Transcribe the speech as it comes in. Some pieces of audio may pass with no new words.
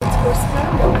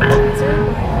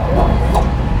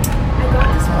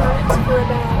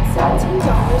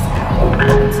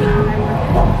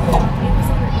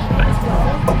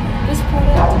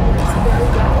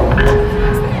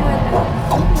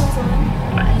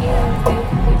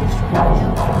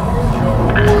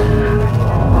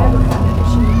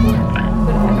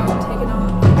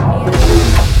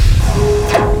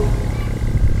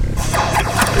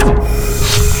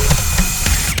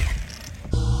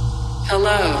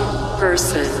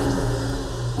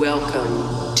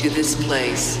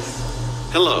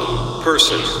Hello,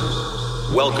 person.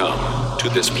 Welcome to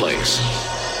this place.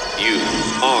 You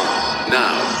are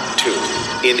now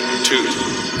tuned into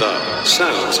the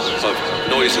sounds of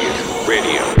Noisy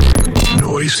Radio.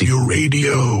 Noisy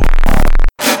Radio.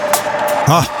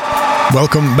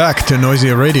 Welcome back to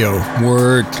Noisy Radio.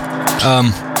 Word.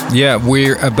 Yeah,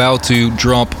 we're about to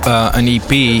drop an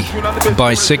EP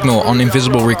by Signal on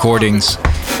Invisible Recordings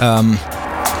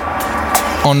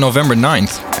on November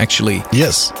 9th, actually.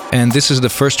 Yes. And this is the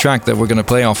first track that we're going to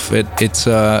play off it. It's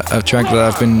a track that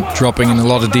I've been dropping in a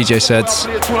lot of DJ sets.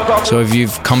 So if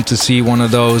you've come to see one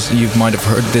of those, you might have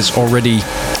heard this already.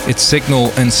 It's Signal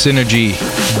and Synergy,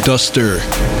 Duster.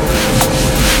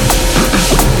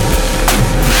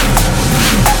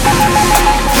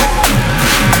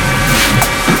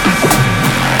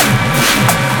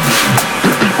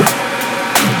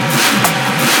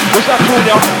 What's that tune,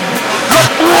 y'all? Look,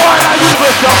 boy, I use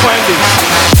this, y'all find it.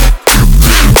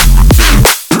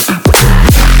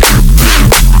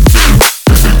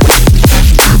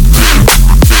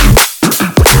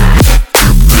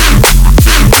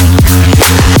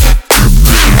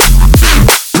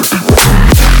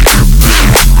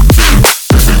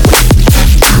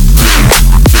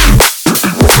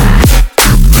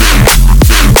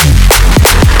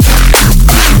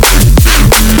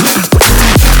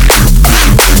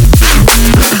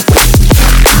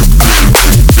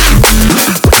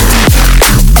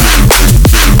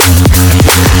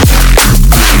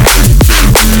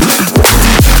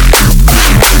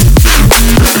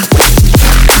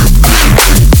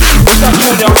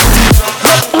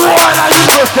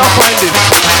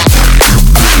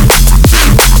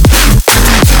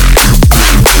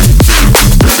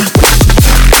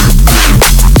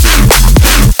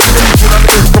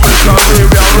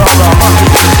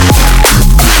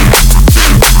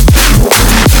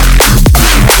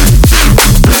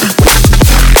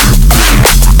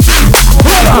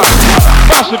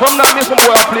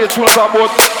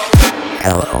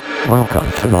 Hello, welcome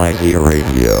to Noisy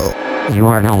Radio. You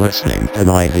are now listening to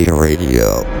Noisy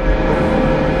Radio.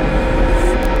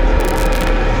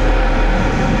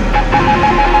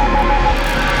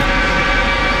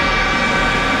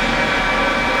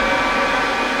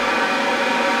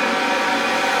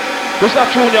 What's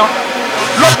that tune, y'all?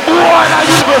 Look, boy, now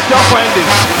you go start finding.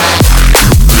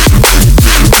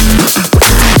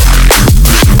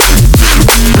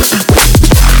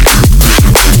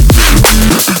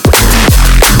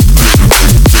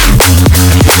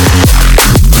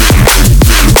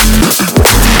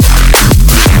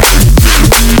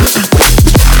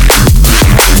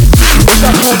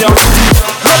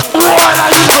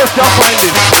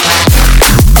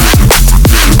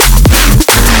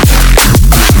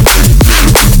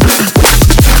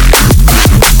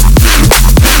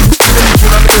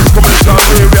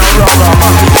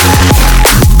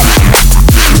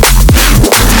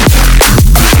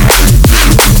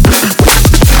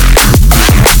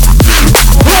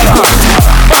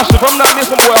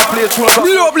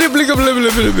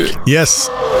 Yes,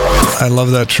 I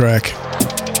love that track.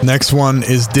 Next one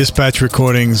is Dispatch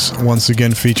Recordings, once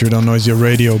again featured on Noisy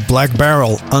Radio. Black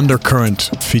Barrel, Undercurrent,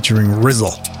 featuring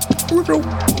Rizzle.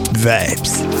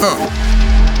 Vibes.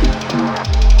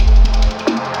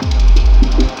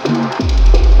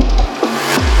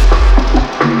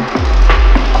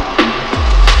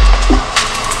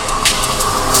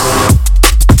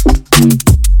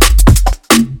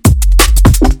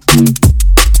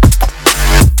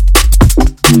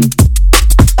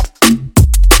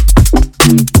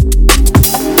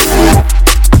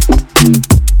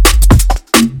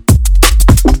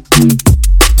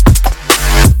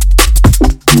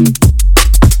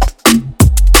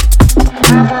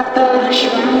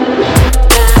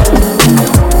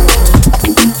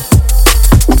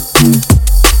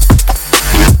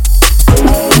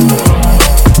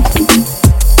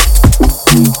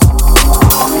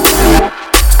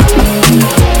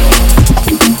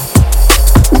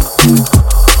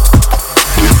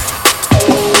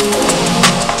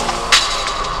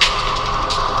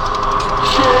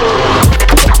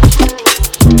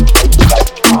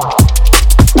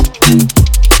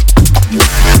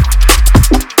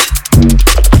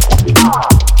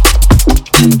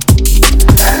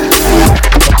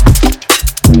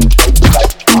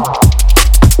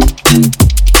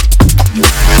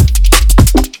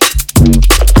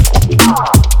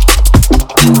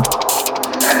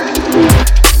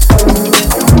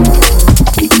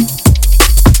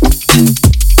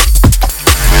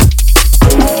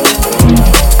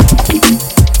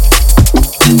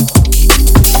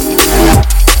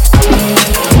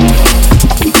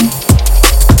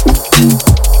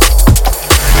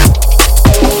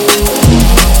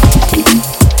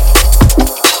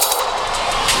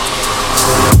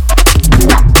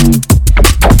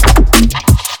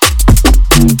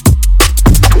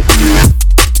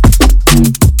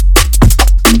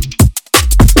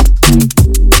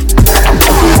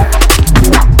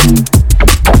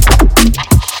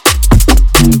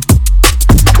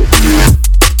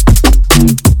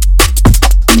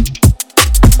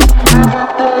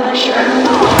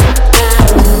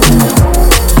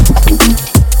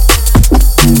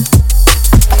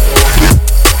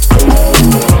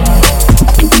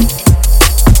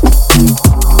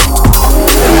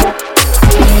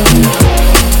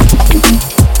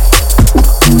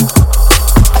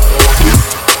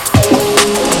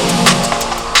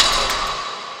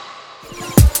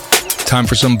 Time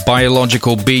for some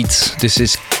biological beats. This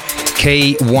is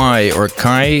KY or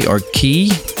Kai or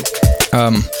Key.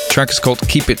 Track is called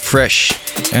Keep It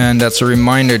Fresh, and that's a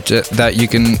reminder that you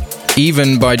can,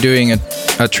 even by doing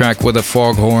a track with a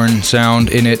foghorn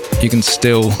sound in it, you can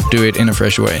still do it in a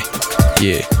fresh way.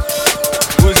 Yeah.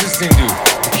 What does this thing do?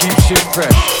 Keep shit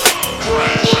fresh.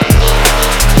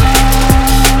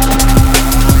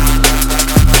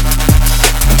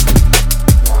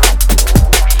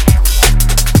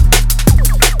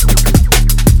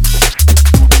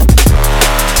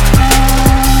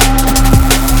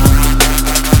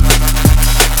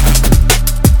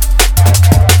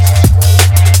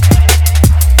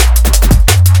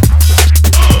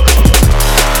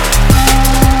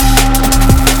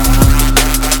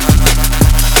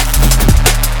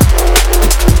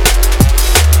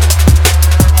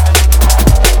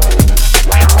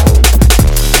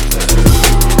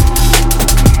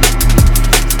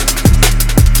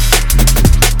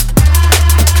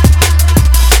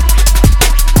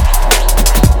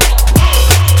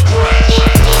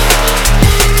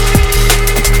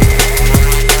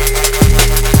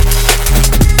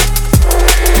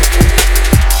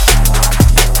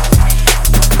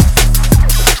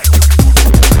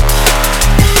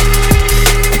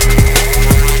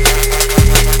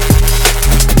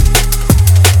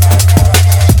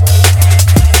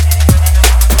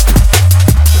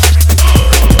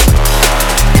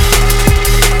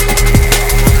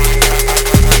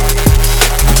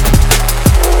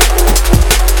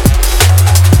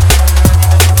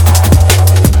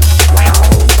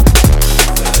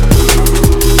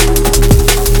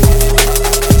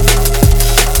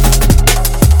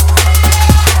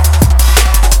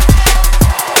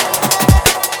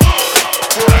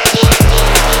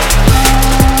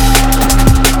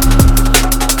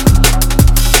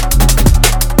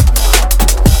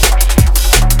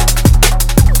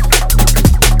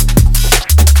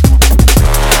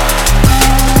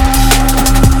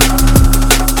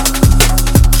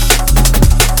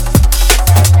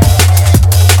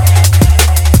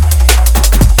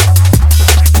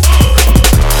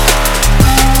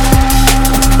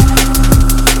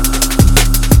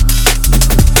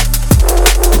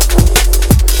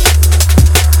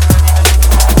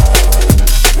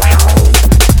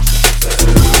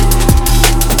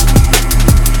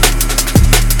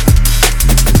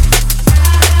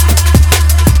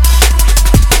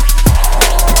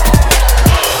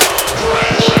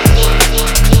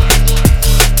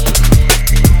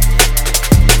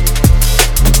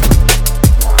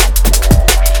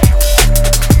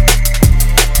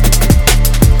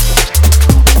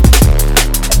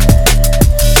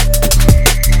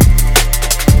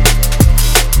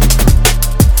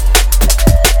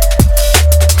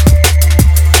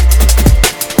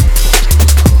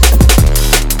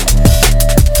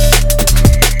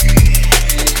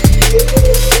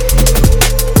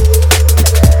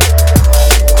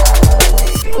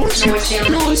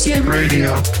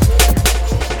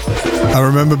 I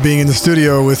remember being in the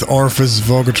studio with Orpheus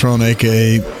Vogeltron,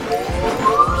 aka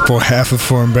For Half of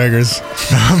Foreign Beggars,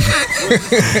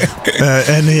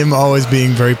 and him always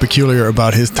being very peculiar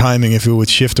about his timing. If he would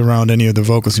shift around any of the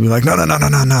vocals, he'd be like, no.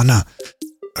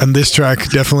 And this track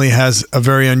definitely has a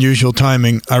very unusual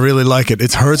timing. I really like it.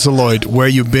 It's Herzaloid, Where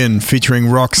You Been, featuring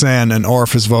Roxanne and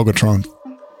Orpheus Vogeltron.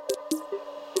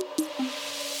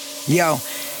 Yo.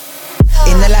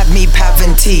 In the lab, me, Pav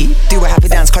and T. Do a happy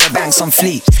dance, call the banks on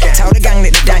fleet. Tell the gang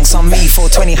that the dank's on me.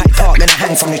 420 Hyde Park, gonna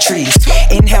hang from the trees.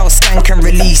 Inhale, skank and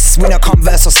release. Win a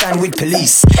converse or stand with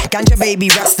police. Ganja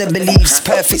baby, Rasta beliefs.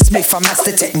 Perfect split for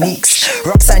master techniques.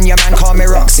 Roxanne, your man, call me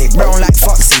Roxy. Brown like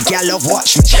Foxy, gal love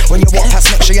watch me. When you walk past,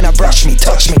 make sure you not brush me,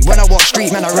 touch me. When I walk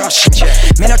street, man, I rush me.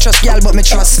 Me not trust gal, but me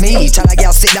trust me. Tell a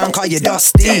gal, sit down, call you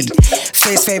dusty.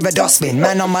 Face favor dustbin.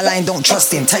 Man on my line, don't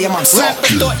trust him. Tell your mom, stop.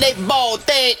 Rappers thought they bold,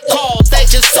 they ain't cold. They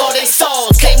just saw their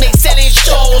souls. Claim they selling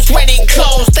shows. When it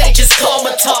closed, they just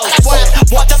comatose.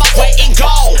 What am I waiting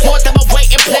gold? What am I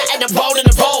waiting platinum? Rolling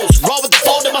the rolls. Roll with the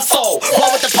fold in my soul.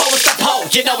 Roll with the pole, it's the pole.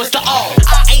 You know it's the O.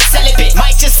 I ain't celibate,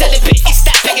 might just celebrate. It's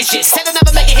that bigger shit. Send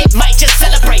another mega hit, might just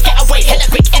celebrate. Get away,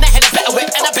 hella quick, in a hella better whip.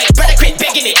 And I bet, better quit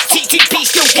begging it. TTP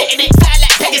still getting it. Fly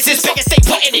like Pegasus, bigger stay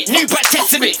putting it. New Brad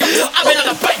Testament. I've been on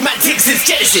a Batman tick since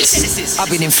Genesis. I've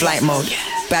been in flight mode.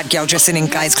 Bad girl dressing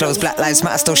in guys' clothes. Black lives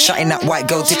matter, still shutting that white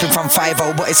girl. Dipping from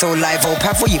 5-0, but it's all live-o.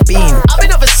 Pav, where you been? I've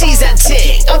been overseas and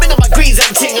ting. I've been on my greens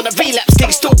and ting. On a relapse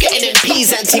thing, still getting in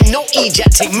peas and ting. No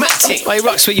ejecting, matting. Why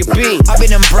rocks where you been? I've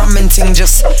been in Brum and ting,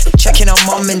 just checking on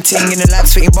mom and ting. In the lab,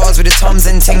 spitting bars with the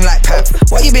toms and ting like Pav.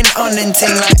 What you been on and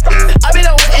ting like? I've been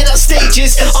over in on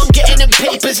stages. I'm getting them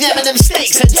papers, never them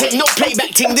stakes and ting. No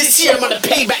playback ting, this year I'm on a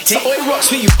payback ting. Oh, it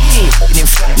rocks for you. In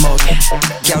flight mode,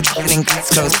 girl dropping in glass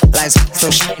clothes. Lights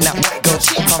still shooting that white gold.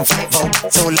 From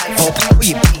 5-0, so light volt. Where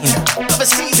you been?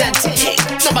 Overseas and ting,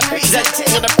 number threes and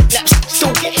ting. On the laps,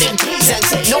 still getting them P's and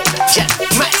ting. No, Jack,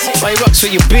 Matt, oh, it rocks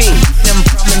for you. Bean. Them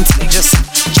prom and ting, just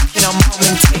checking on mom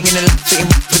and ting. In the left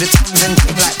fitting with the tongues and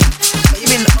ting like.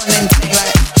 You been on and ting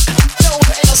like. No,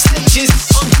 getting on stages.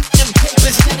 I'm getting them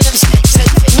papers, never them stakes and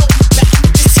ting. No, back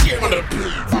this year I'm on a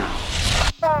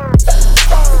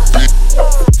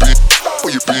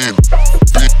Where you been?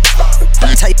 Tight.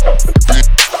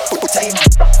 Where you been?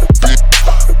 Tight.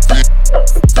 Tight,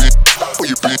 man. Where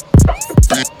you been?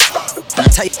 Tight.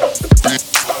 Tight, man.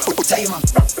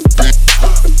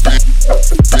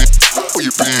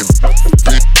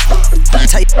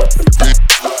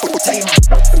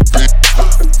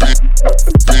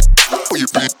 Where you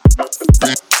been?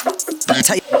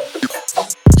 Tight.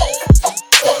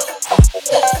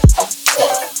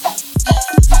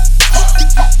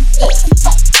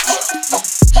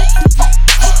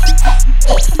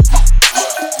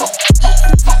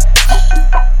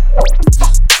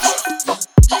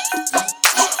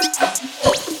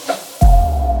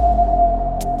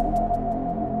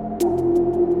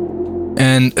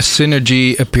 And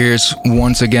Synergy appears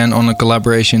once again on a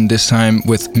collaboration, this time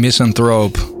with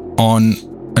Misanthrope on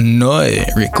Annoy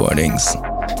Recordings.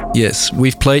 Yes,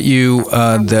 we've played you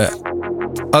the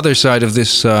other side of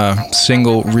this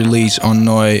single release on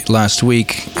Noi last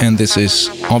week, and this is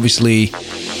obviously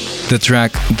the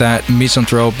track that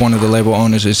Misanthrope, one of the label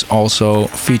owners, is also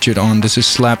featured on. This is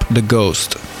Slap the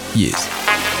Ghost. Yes.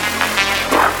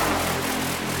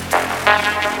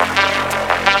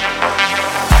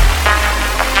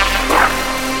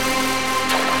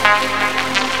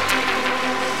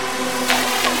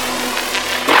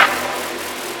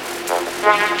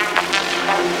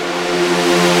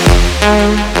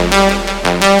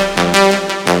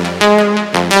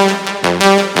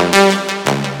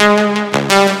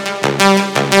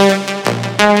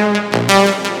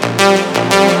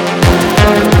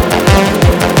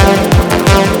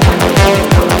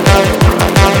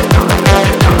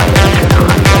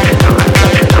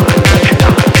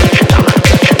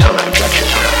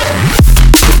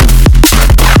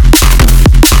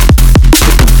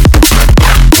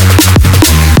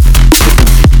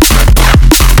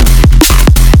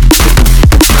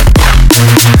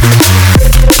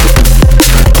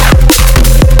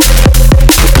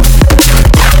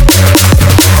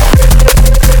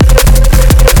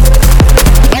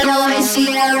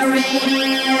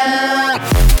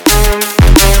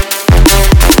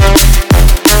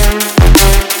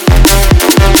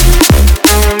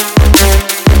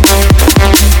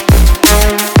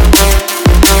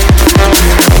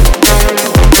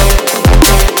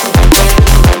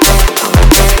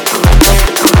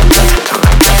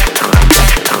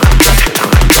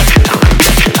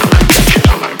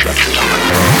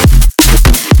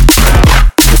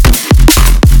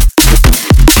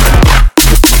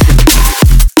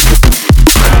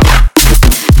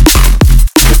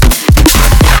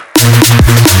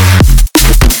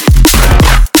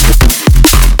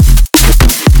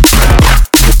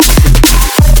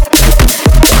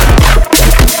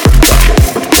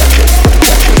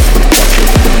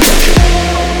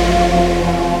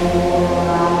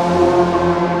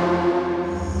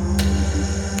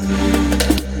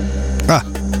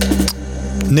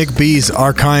 Nick B's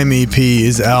Archive EP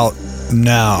is out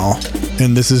now,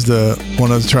 and this is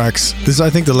one of the tracks. This is, I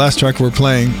think, the last track we're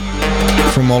playing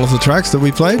from all of the tracks that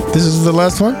we played. This is the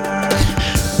last one.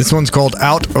 This one's called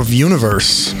Out of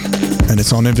Universe, and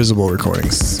it's on Invisible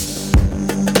Recordings.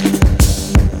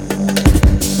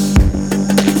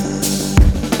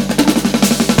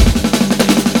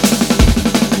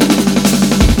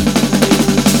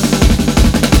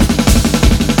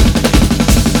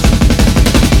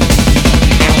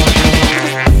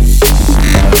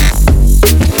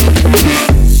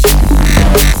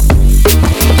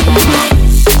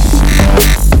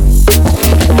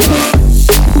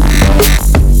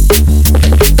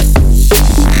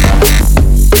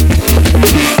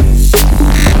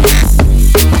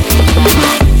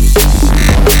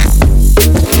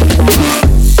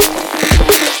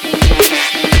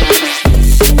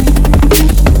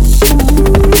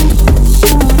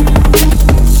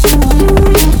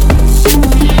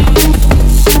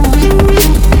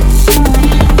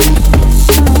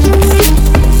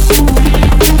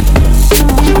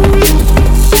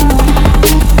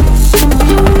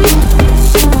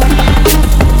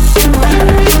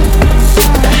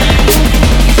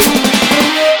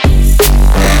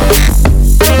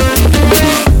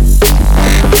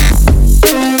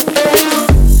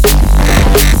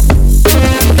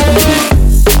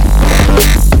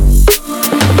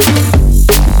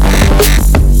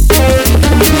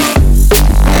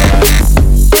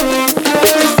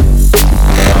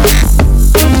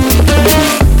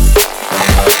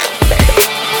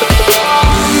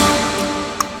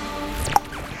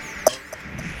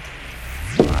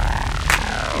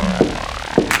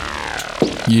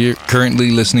 You're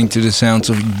currently listening to the sounds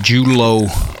of Julo.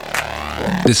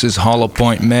 This is Hollow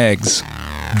Point Mags.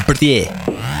 Brrr.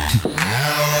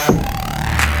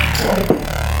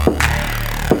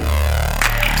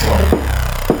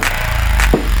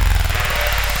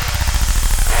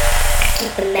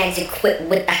 Keep the mags equipped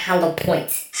with the hollow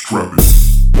points. Strap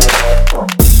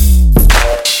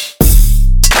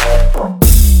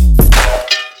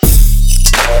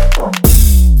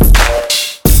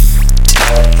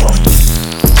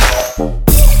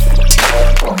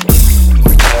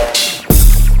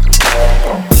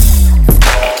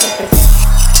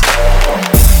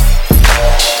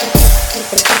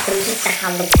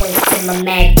hollow points in my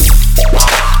mag.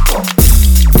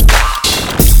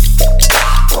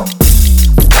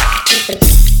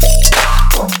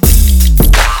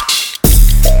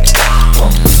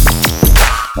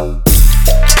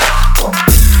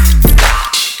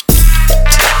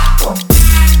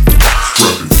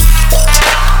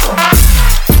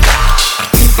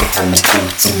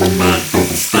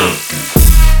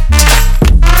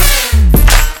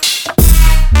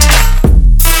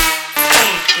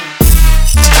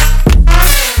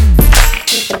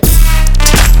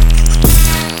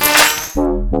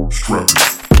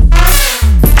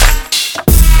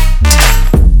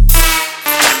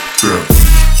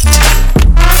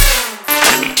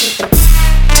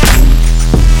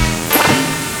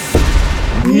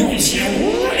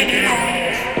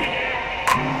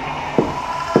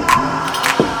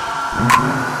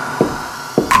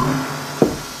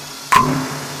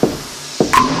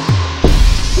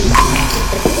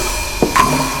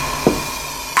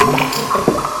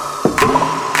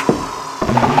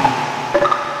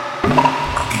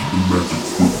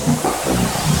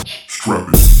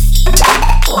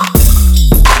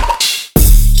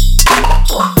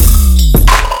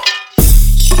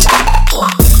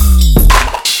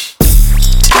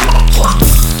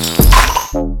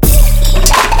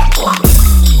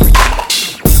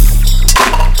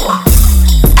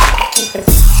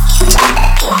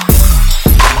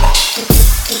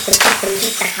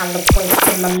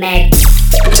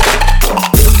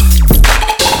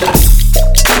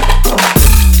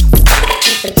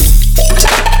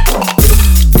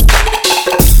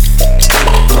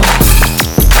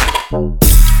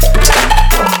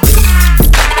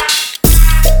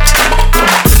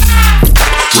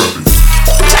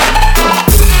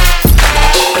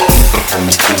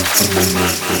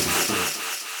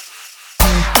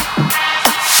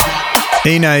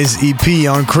 A-Nice EP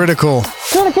on Critical.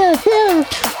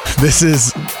 This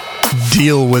is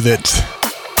Deal With It.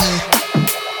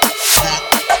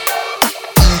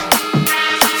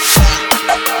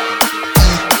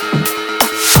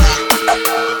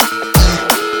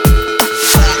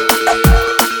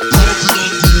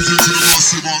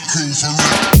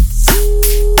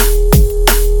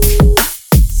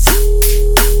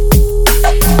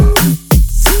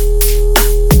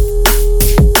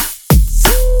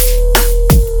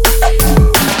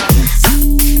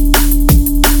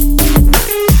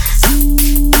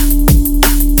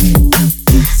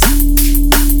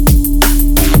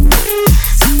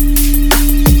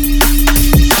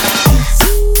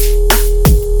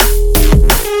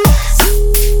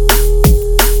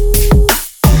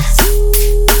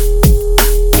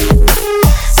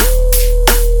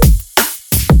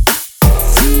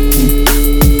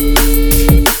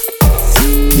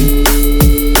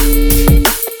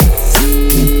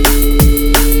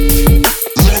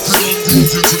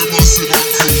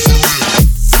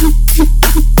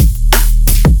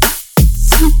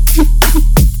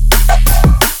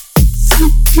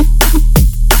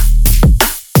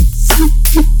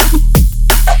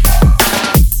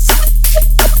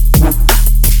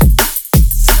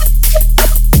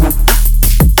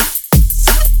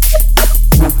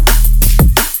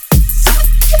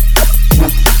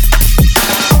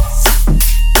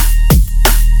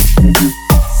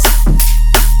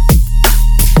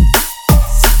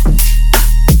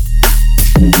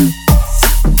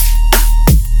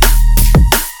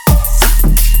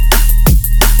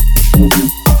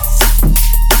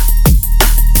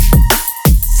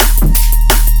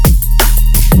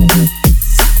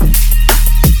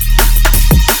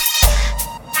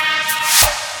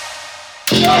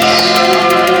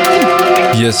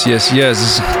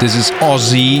 Yes. This is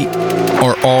Ozzy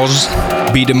or Oz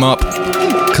Beat 'Em Up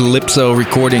Calypso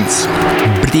Recordings.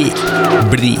 Bri.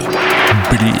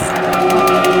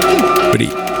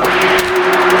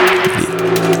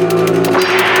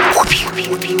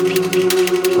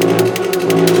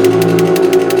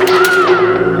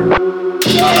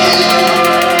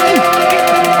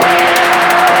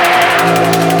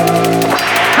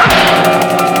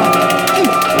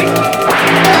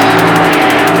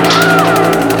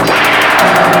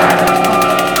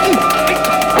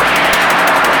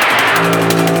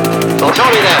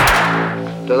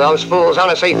 those fools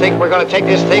honestly think we're going to take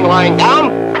this thing lying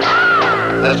down?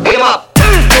 Let's beat 'em up!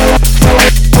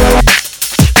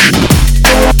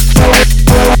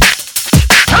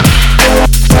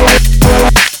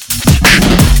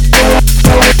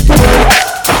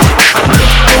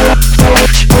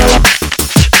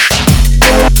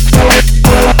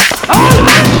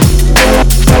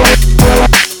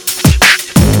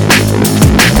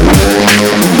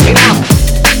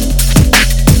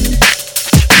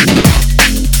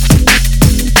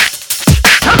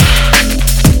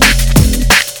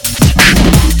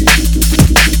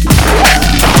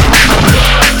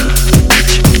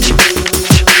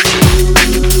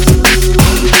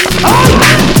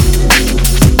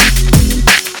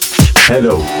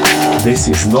 Hello, this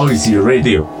is Noisy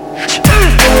Radio.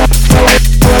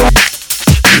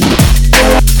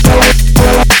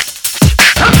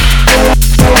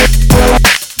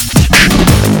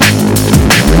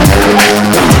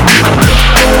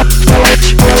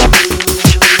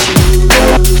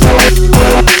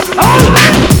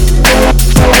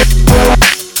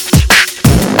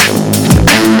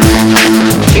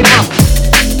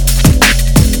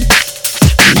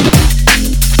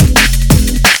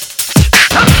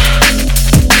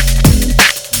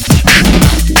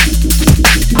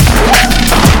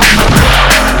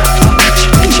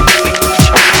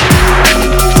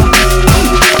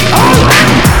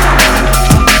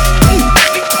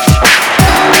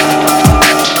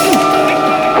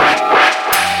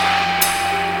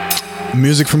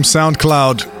 Music from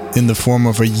SoundCloud in the form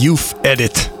of a youth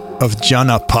edit of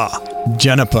Janapa.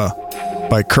 Janapa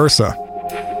by Cursa.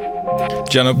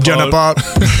 Janapa.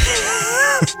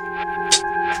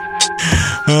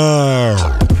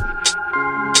 Oh.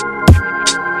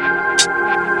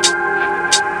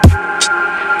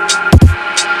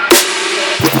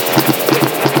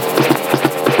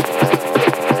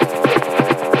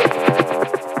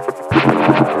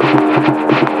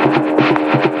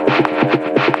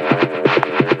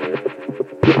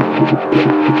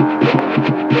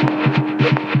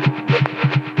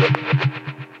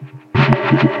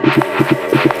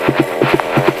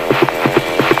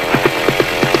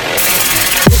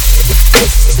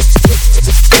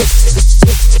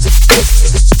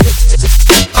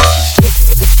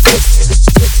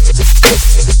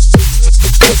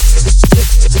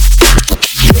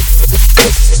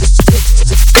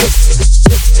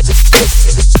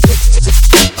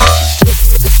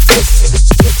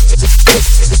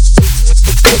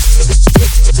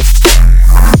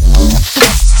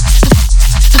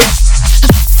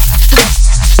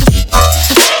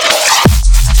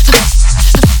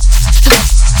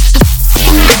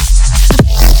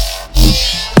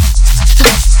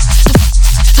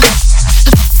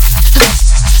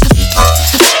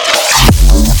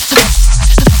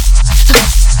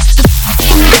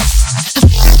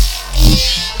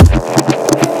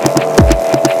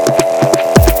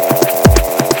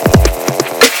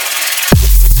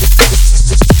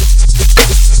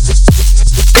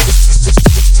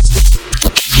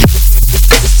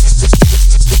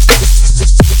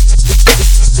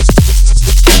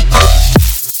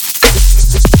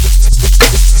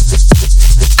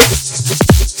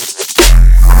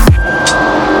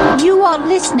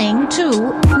 Listening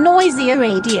to Noisy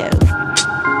Radio.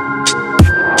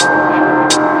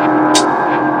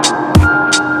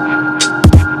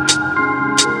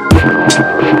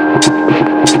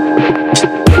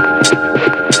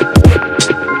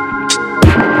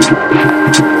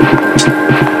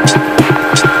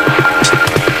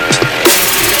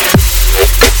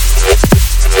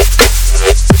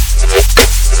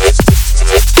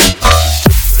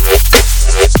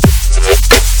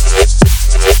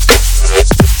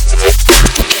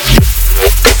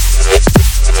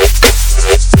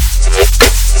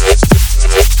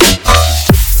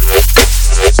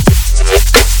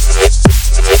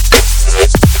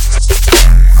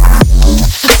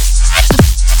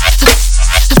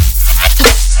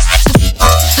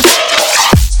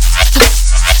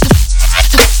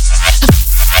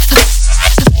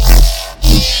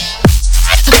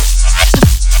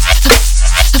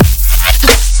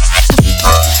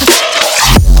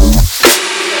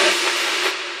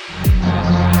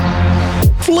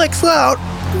 Flex out,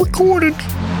 recorded.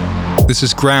 This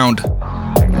is Ground.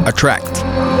 Attract.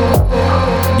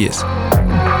 Yes.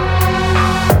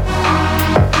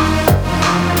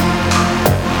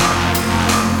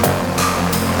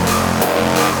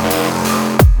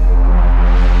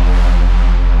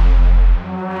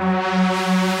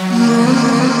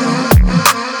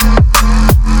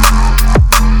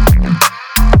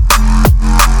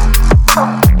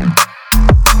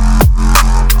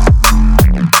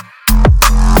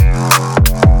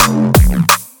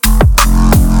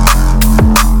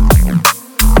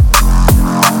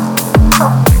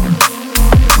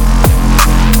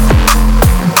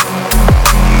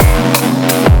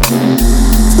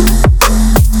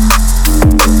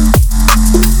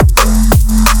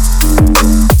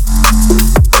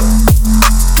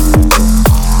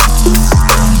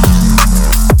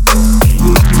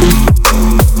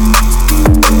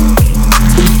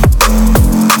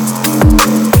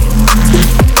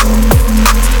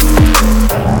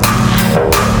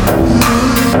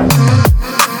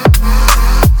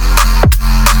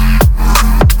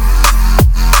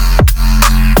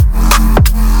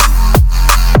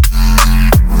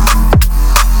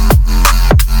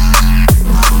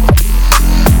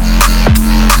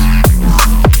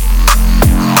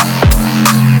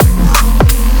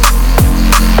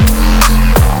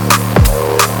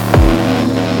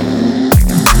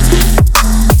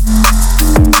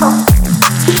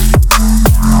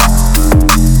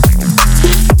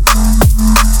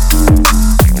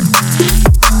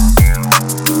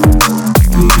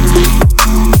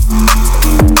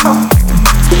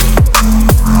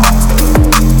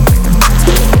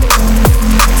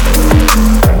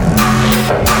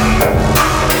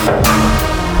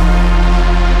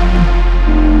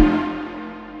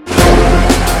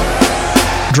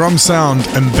 drum sound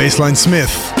and bassline Smith.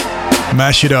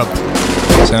 Mash it up.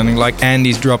 Sounding like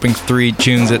Andy's dropping 3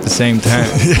 tunes at the same time.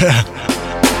 Yeah.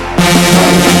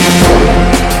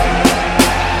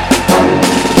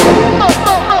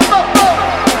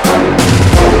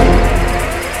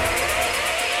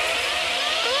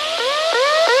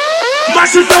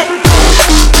 Mash it up!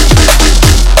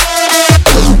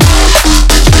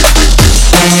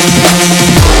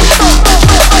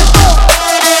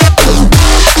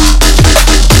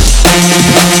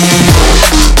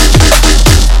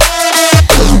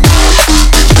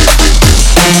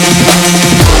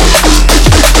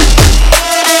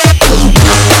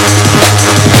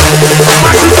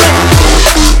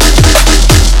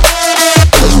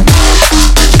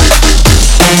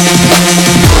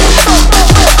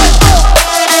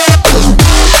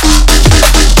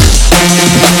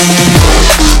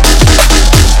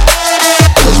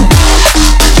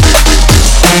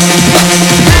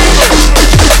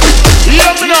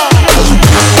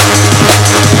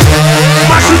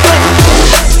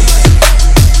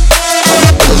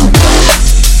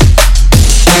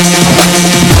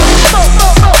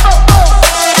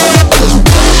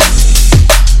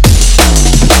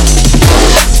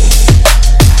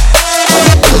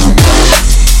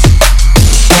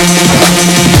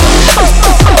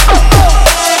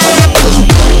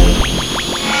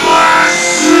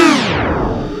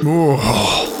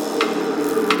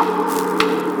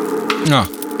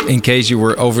 In case you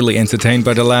were overly entertained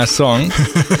by the last song,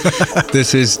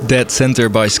 this is Dead Center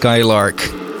by Skylark.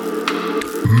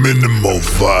 Minimal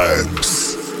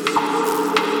vibes.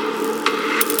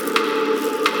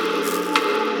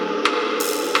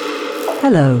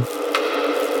 Hello.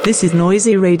 This is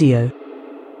Noisy Radio.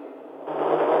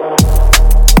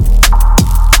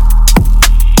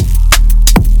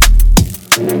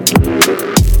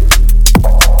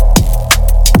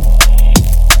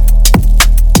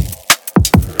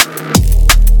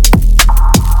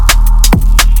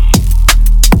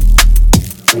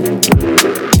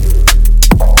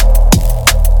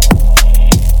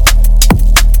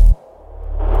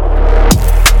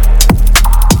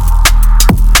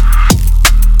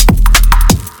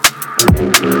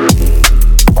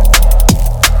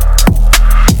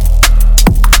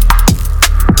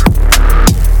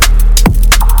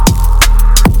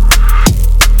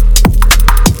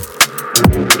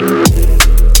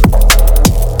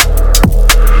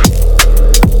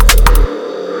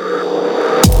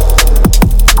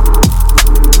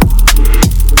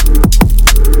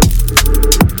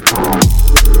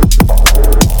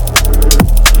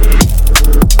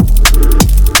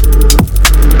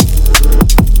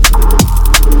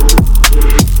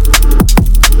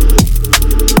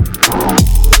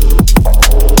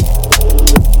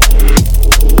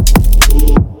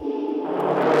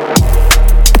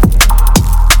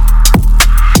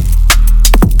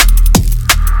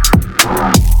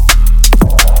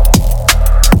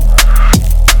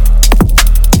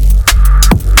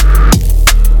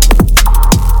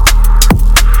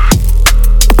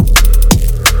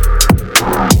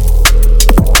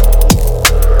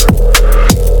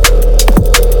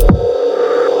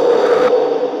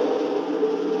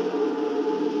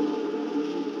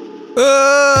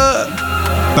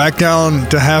 Back down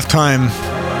to halftime.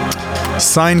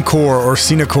 Signcore or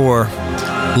Cinecore.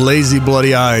 Lazy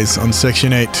Bloody Eyes on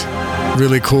Section 8.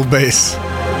 Really cool bass.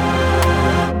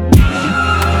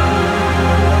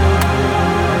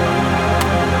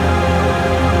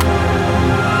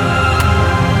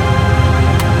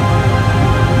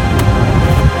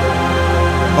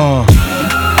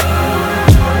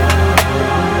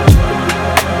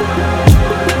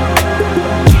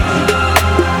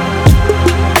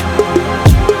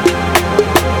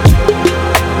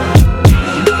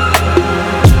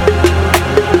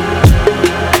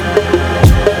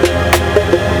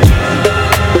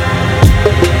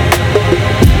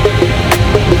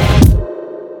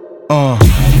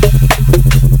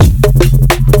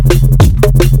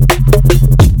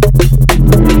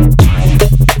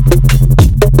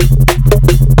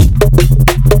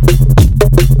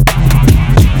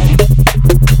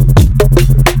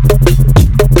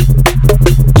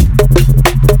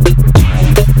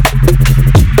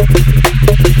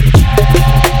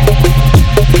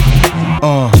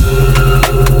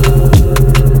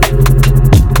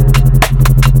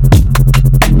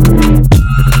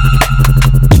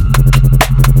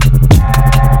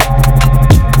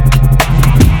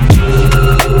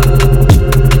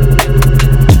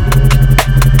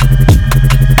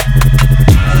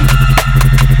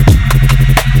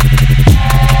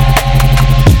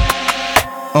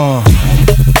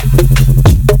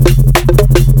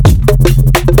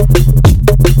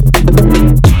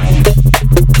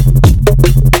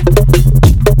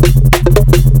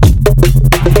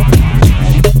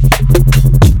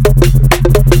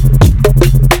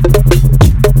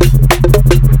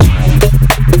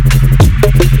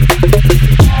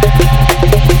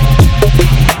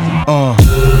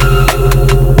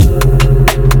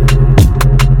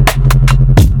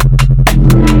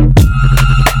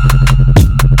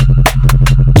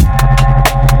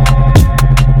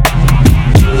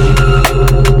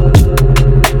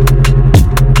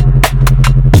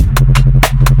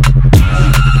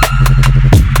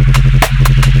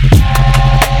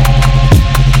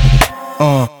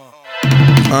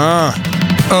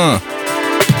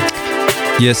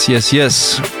 Yes, yes,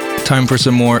 yes. Time for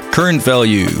some more current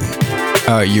value.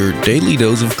 Your daily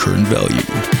dose of current value.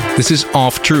 This is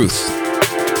Off Truth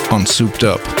on Souped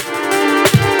Up.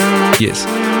 Yes.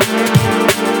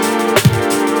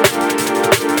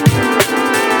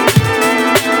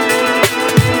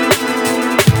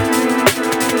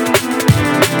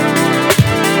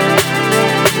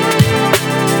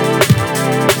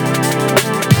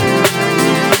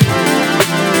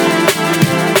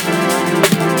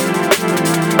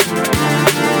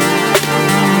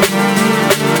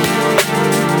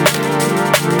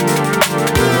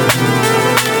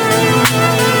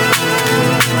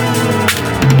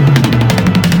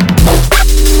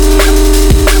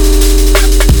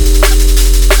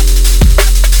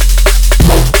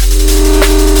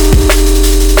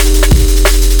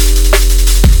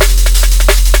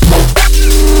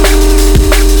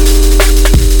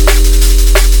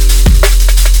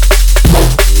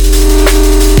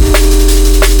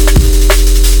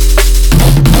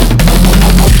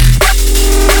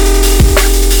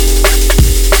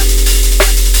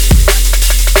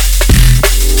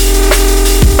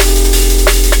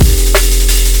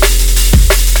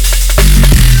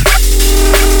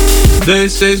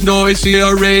 This is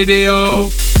Noisia Radio.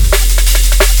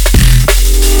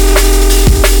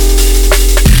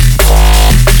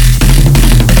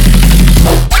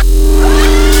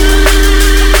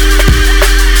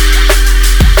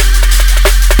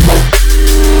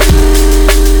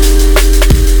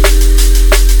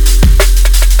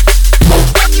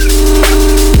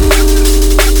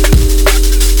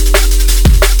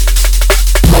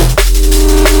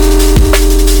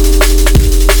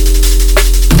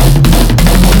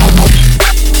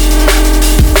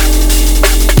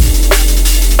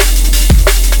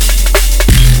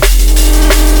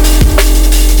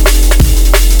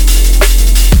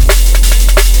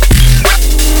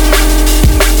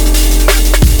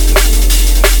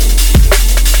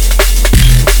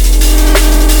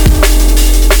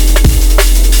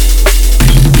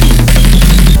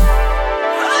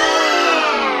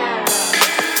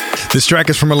 This track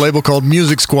is from a label called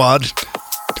Music Squad,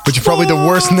 which is probably the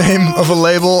worst name of a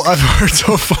label I've heard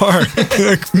so far.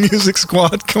 Music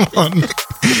Squad, come on.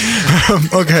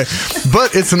 Okay,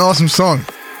 but it's an awesome song.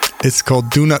 It's called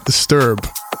Do Not Disturb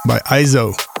by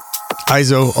Izo.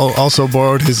 Izo also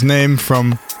borrowed his name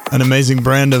from an amazing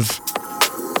brand of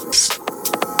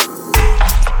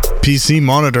PC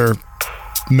monitor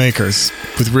makers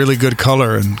with really good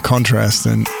color and contrast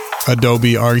and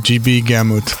Adobe RGB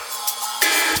gamut.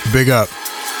 Big up.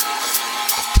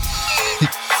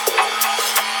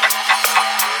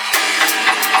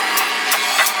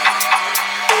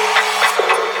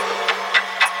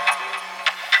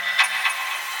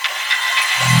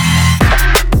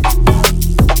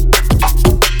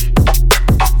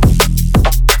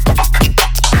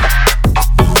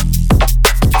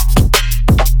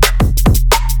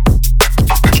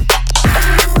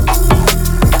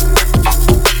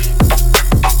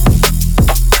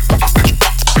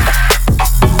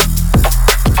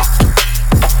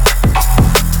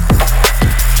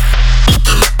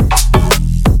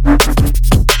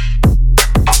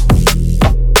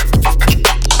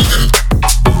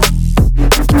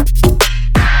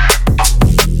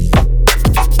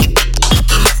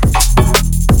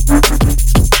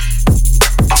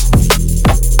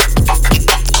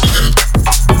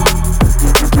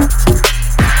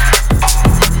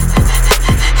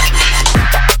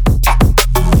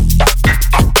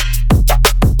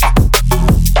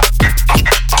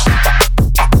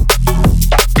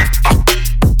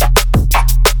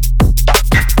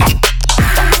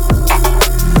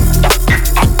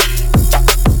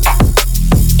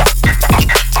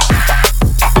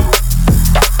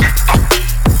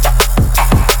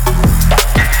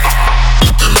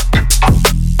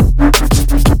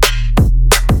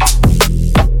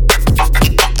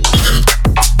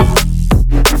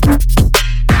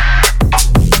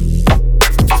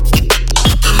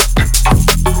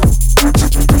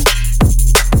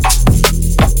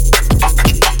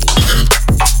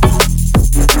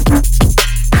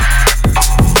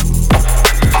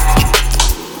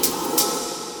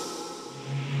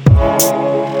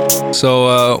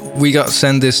 So we got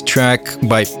sent this track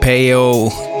by Peo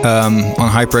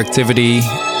on Hyperactivity,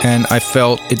 and I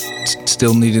felt it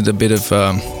still needed a bit of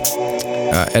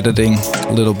editing,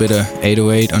 a little bit of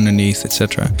 808 underneath,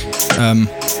 etc.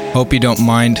 Hope you don't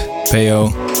mind, Peo.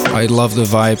 I love the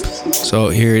vibe. So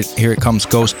here it comes,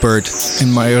 Ghost Bird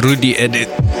in my Rudy edit.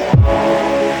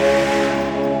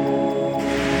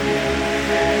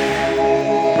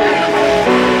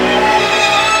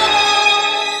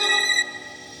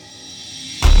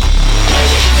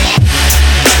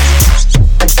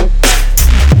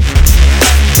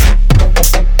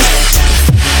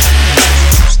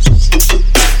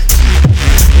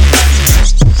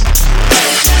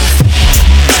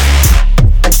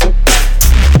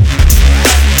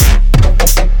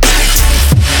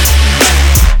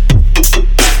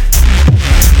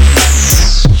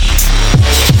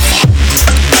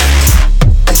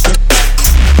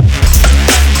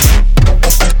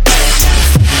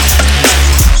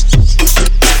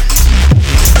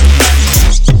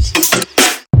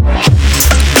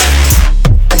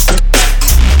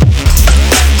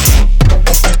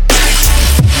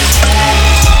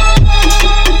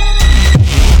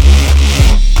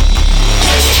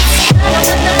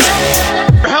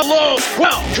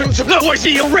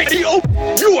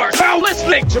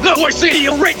 Noisy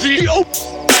Radio.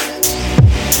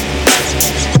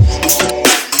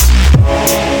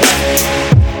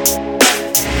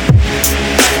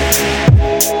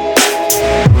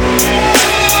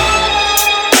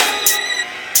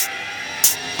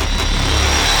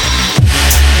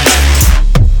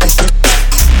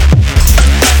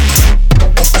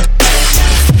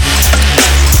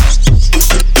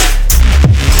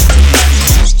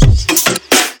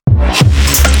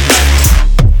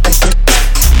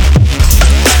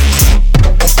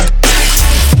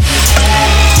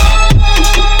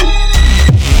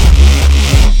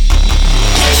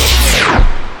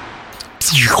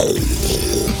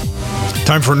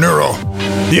 Time for Neuro.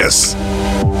 Yes,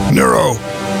 Neuro.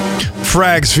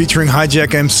 Frags featuring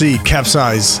Hijack MC,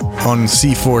 Capsize on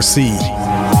C4C.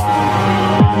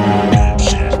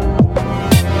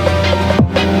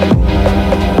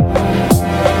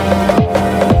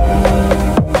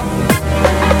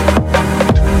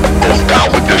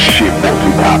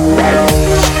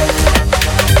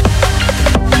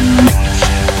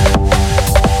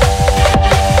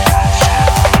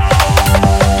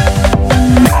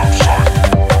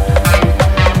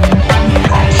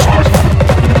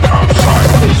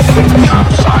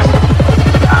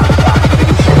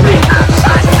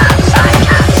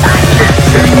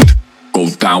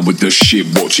 With the shit,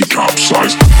 watch it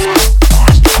capsize.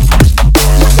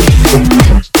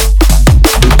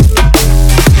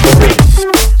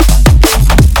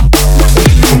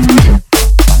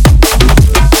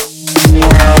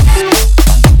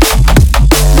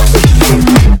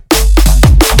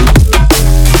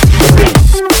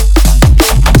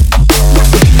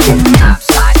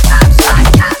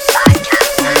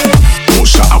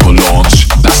 Watch that avalanche,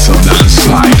 that's a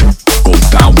landslide. Go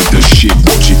down with the shit,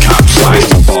 watch it capsize.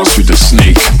 Don't pass with the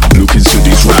snake, look into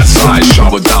these rats' eyes.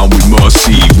 Shower down with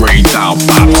mercy, rain down,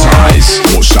 baptize.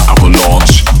 Watch that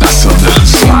avalanche, that's a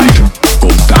landslide. Go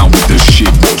down with the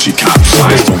shit, watch it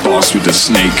capsize. Don't pass with the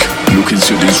snake, look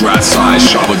into these rats' eyes.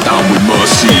 Shower down with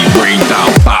mercy, rain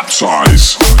down,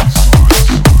 baptize.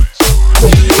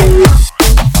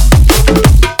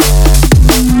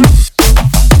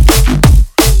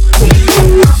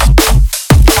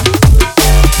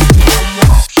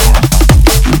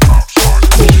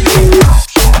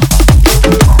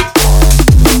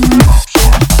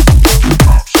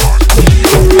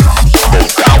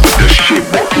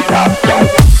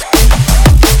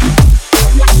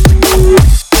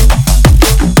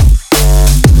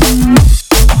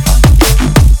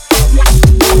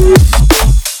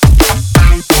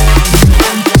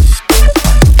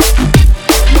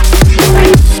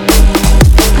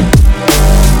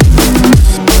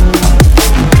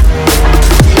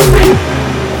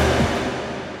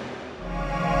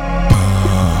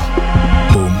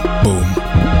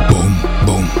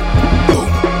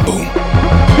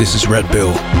 This is Red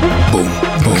Bill. Boom,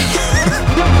 boom.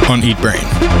 On Eat Brain.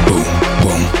 Boom,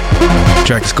 boom.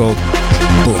 Track is called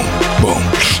Boom, Boom.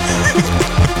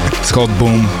 It's called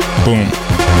Boom, Boom.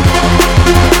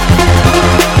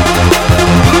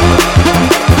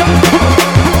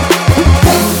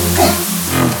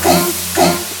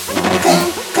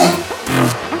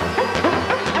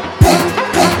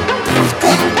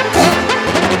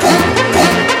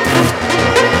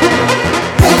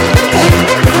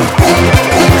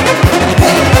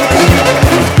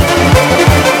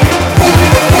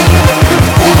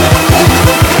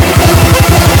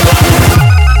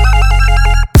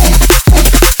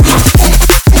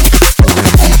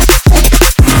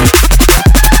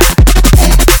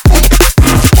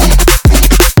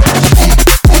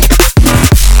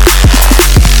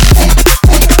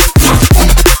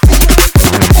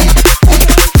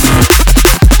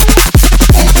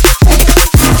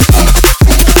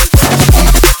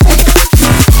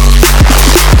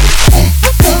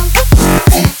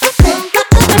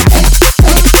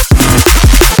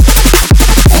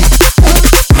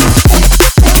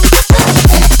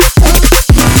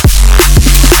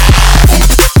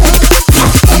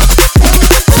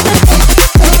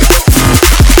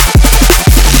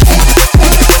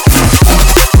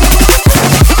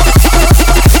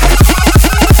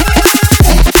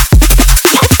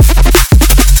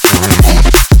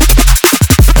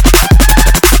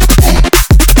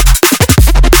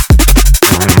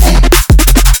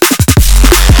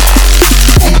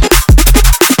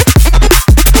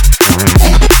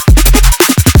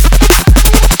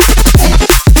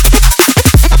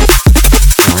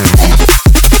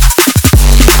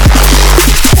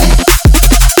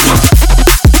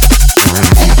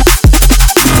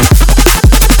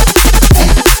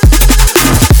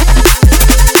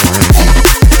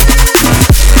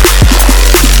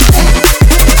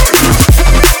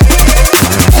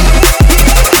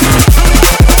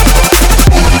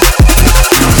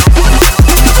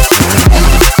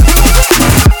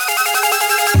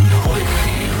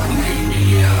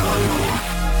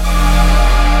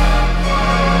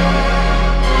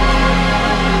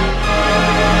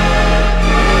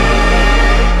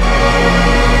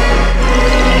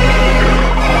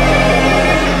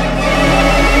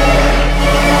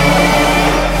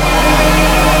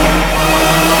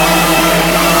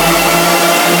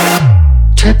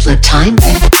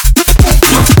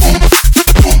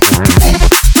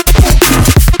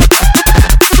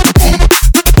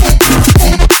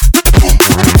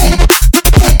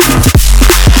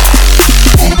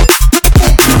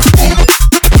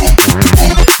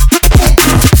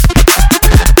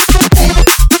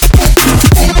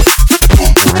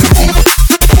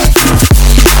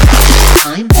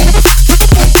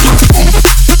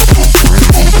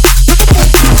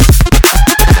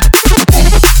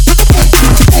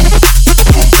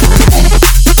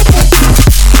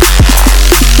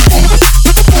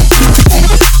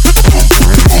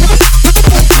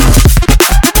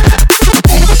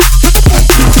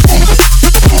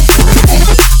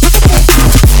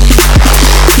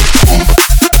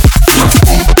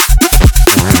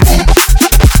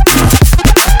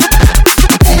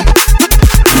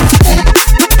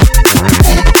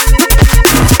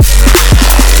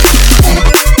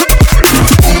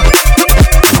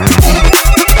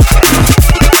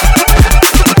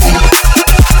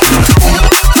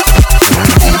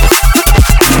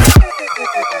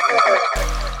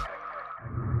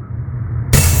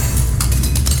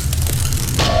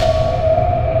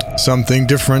 something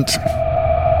different.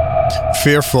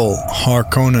 Fearful,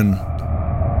 Harkonnen.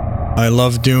 I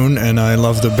love Dune and I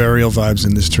love the burial vibes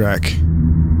in this track.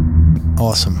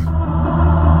 Awesome.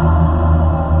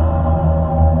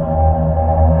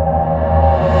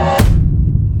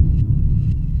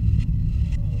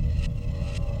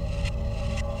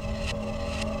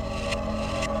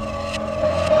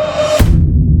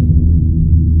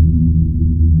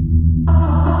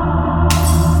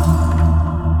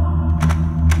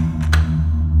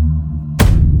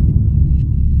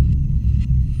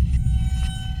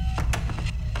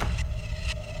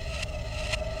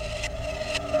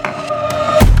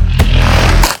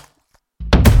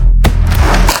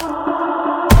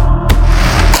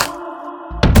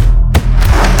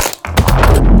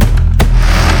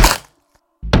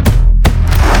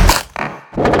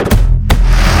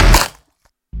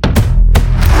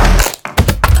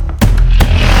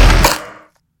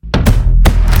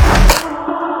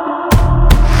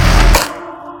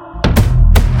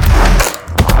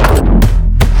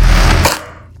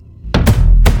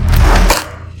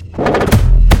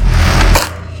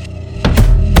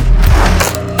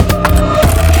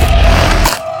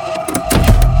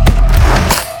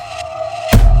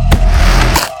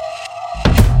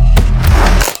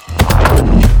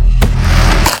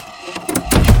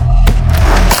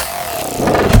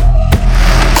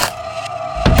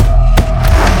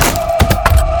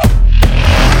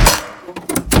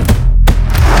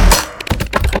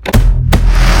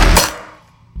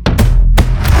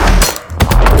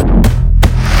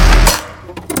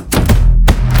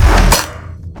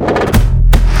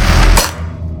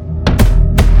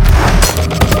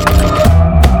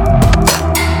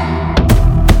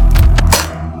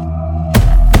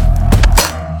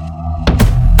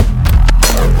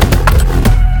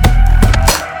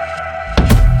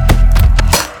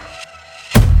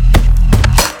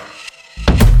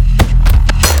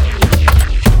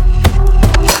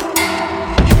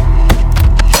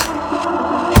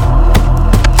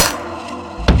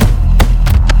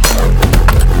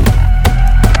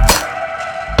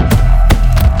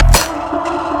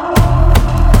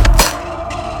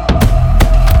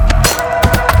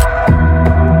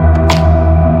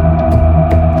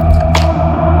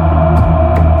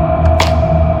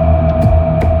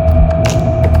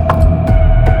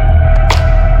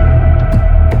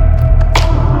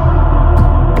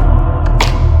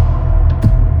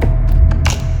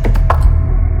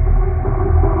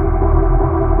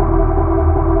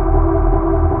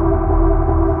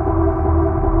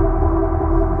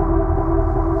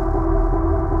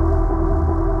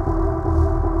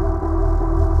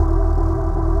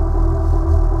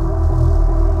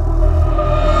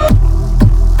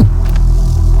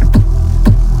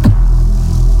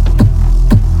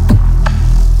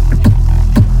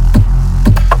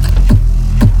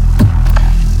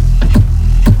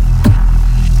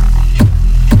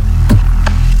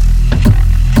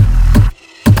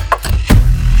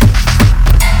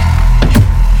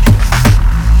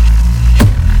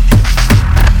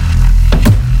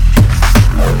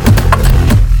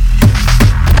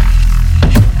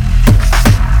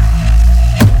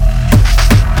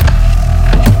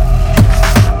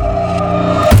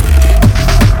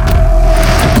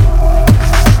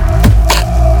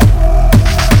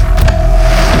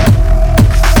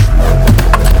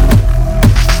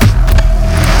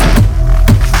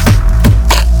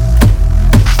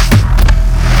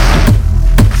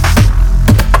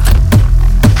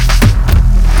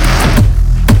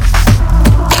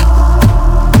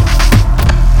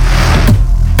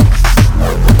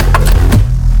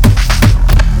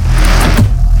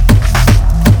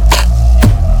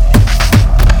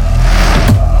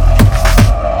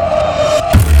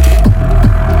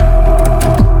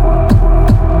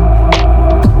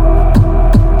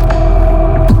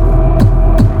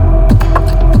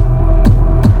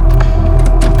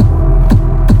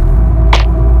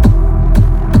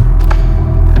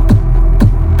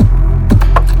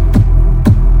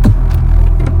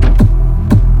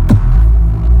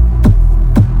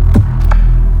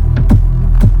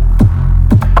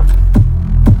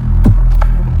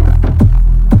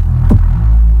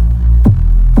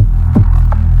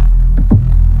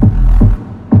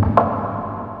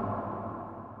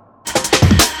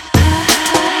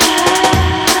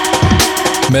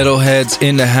 Metalheads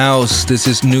in the house, this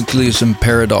is Nucleus and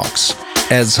Paradox.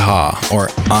 Ezha or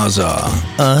Azza.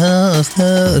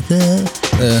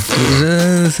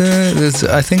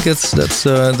 I think that's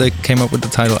they came up with the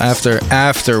title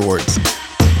afterwards.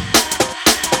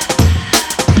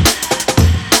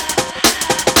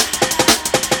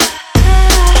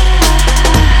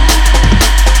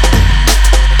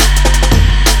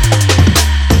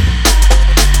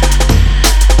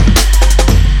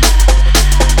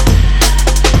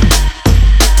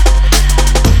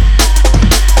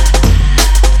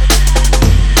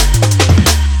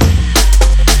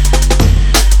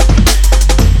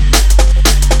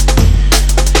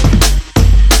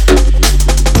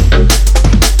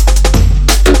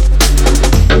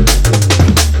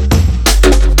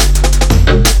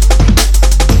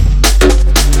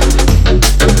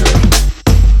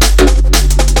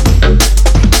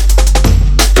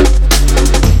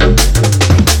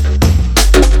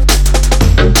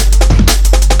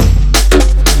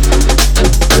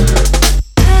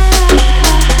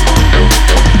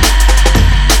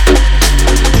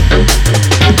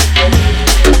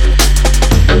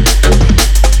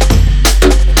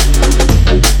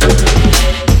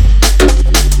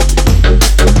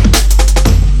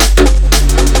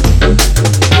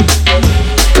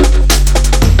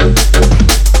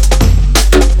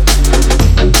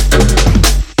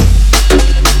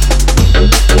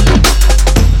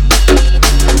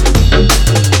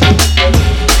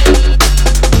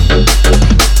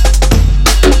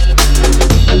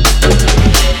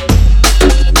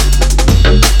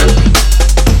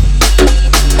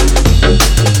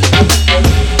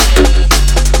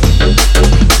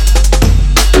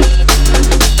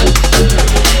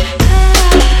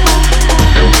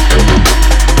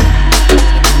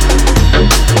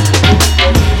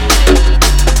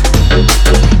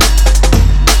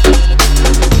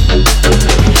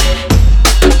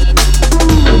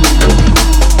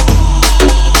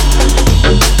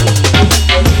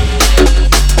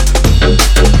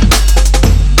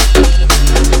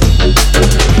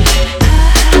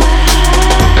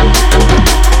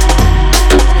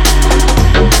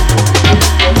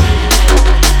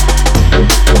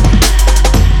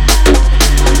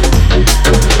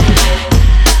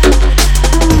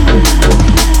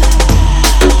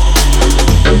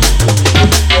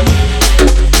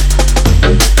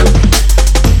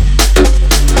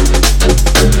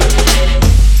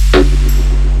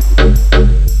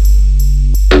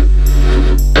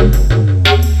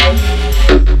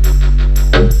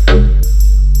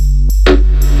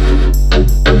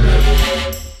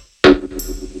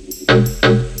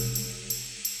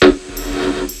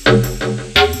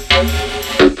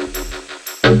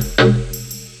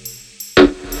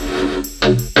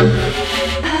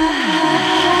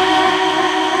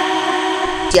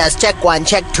 Just check 1,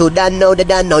 check 2, don't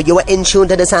know you are in tune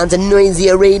to the sounds of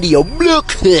Noisy Radio.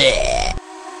 Look. Yes.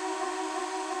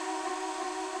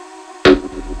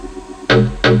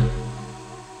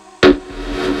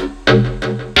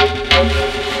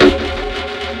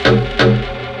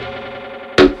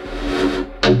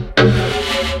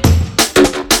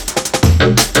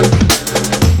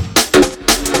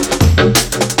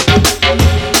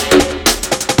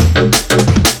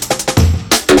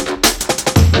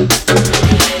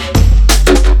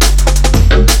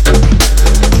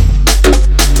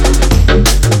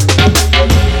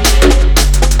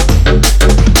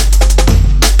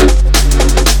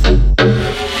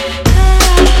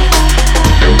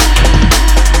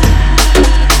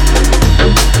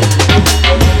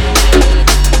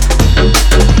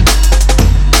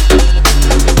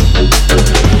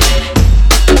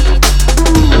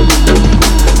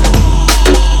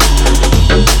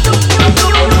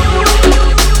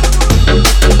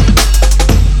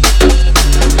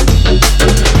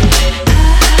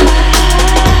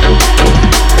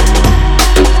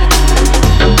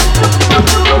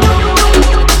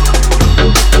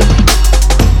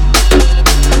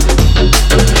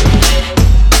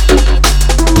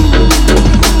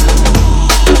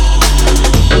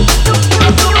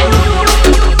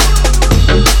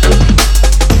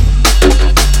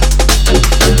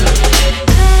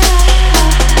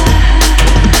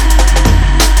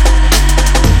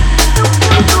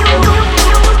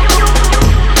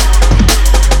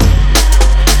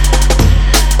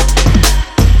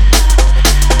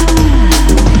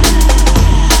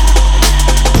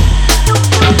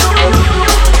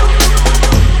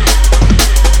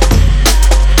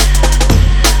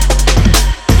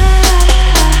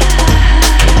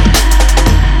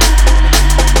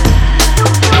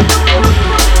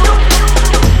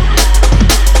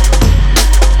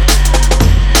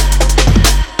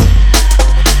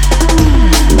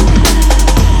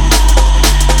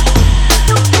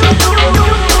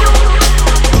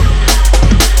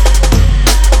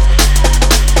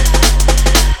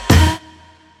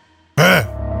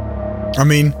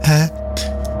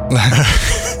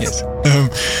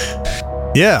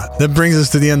 Yeah, that brings us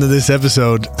to the end of this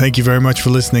episode. Thank you very much for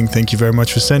listening. Thank you very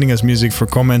much for sending us music, for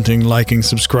commenting, liking,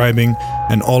 subscribing,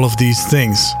 and all of these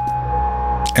things.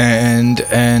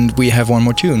 And we have one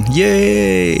more tune.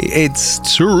 Yay! It's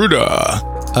Tsuruda.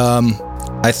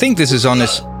 I think this is on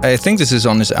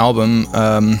his album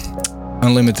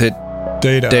Unlimited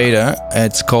Data.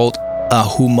 It's called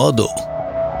Ahumado.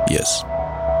 Yes.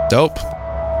 Dope.